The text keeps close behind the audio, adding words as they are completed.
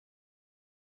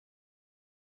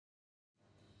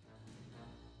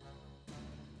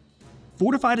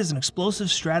Fortified is an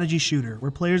explosive strategy shooter where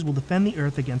players will defend the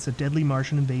Earth against a deadly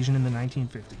Martian invasion in the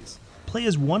 1950s. Play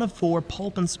as one of 4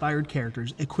 pulp-inspired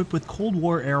characters equipped with Cold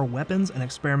War-era weapons and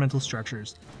experimental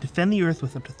structures. Defend the Earth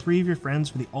with up to 3 of your friends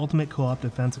for the ultimate co-op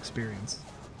defense experience.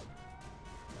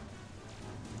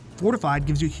 Fortified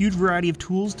gives you a huge variety of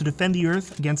tools to defend the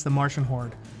Earth against the Martian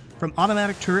horde. From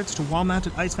automatic turrets to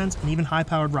wall-mounted ice vents and even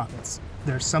high-powered rockets,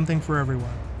 there's something for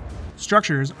everyone.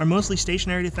 Structures are mostly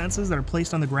stationary defenses that are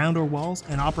placed on the ground or walls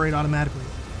and operate automatically.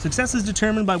 Success is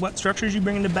determined by what structures you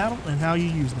bring into battle and how you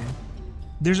use them.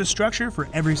 There's a structure for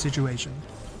every situation.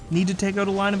 Need to take out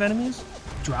a line of enemies?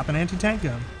 Drop an anti-tank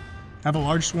gun. Have a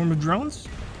large swarm of drones?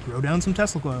 Throw down some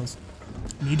Tesla coils.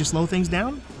 Need to slow things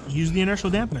down? Use the inertial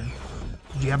dampener.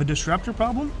 Do you have a disruptor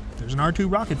problem? There's an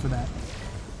R2 rocket for that.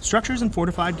 Structures in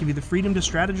Fortified give you the freedom to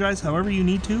strategize however you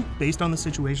need to based on the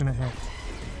situation at hand.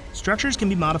 Structures can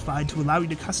be modified to allow you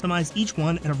to customize each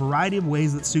one in a variety of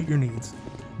ways that suit your needs.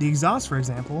 The exhaust, for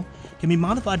example, can be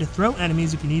modified to throw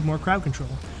enemies if you need more crowd control,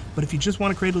 but if you just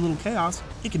want to create a little chaos,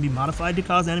 it can be modified to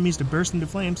cause enemies to burst into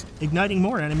flames, igniting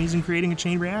more enemies and creating a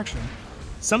chain reaction.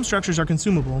 Some structures are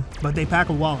consumable, but they pack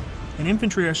a wallet, and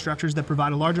infantry are structures that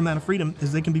provide a large amount of freedom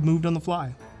as they can be moved on the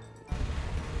fly.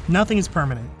 Nothing is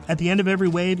permanent. At the end of every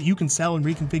wave, you can sell and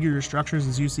reconfigure your structures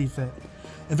as you see fit.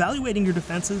 Evaluating your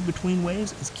defenses between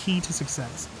waves is key to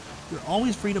success. You're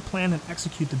always free to plan and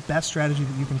execute the best strategy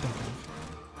that you can think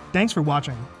of. Thanks for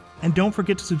watching, and don't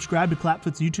forget to subscribe to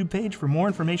Clapfoot's YouTube page for more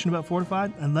information about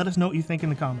Fortified and let us know what you think in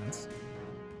the comments.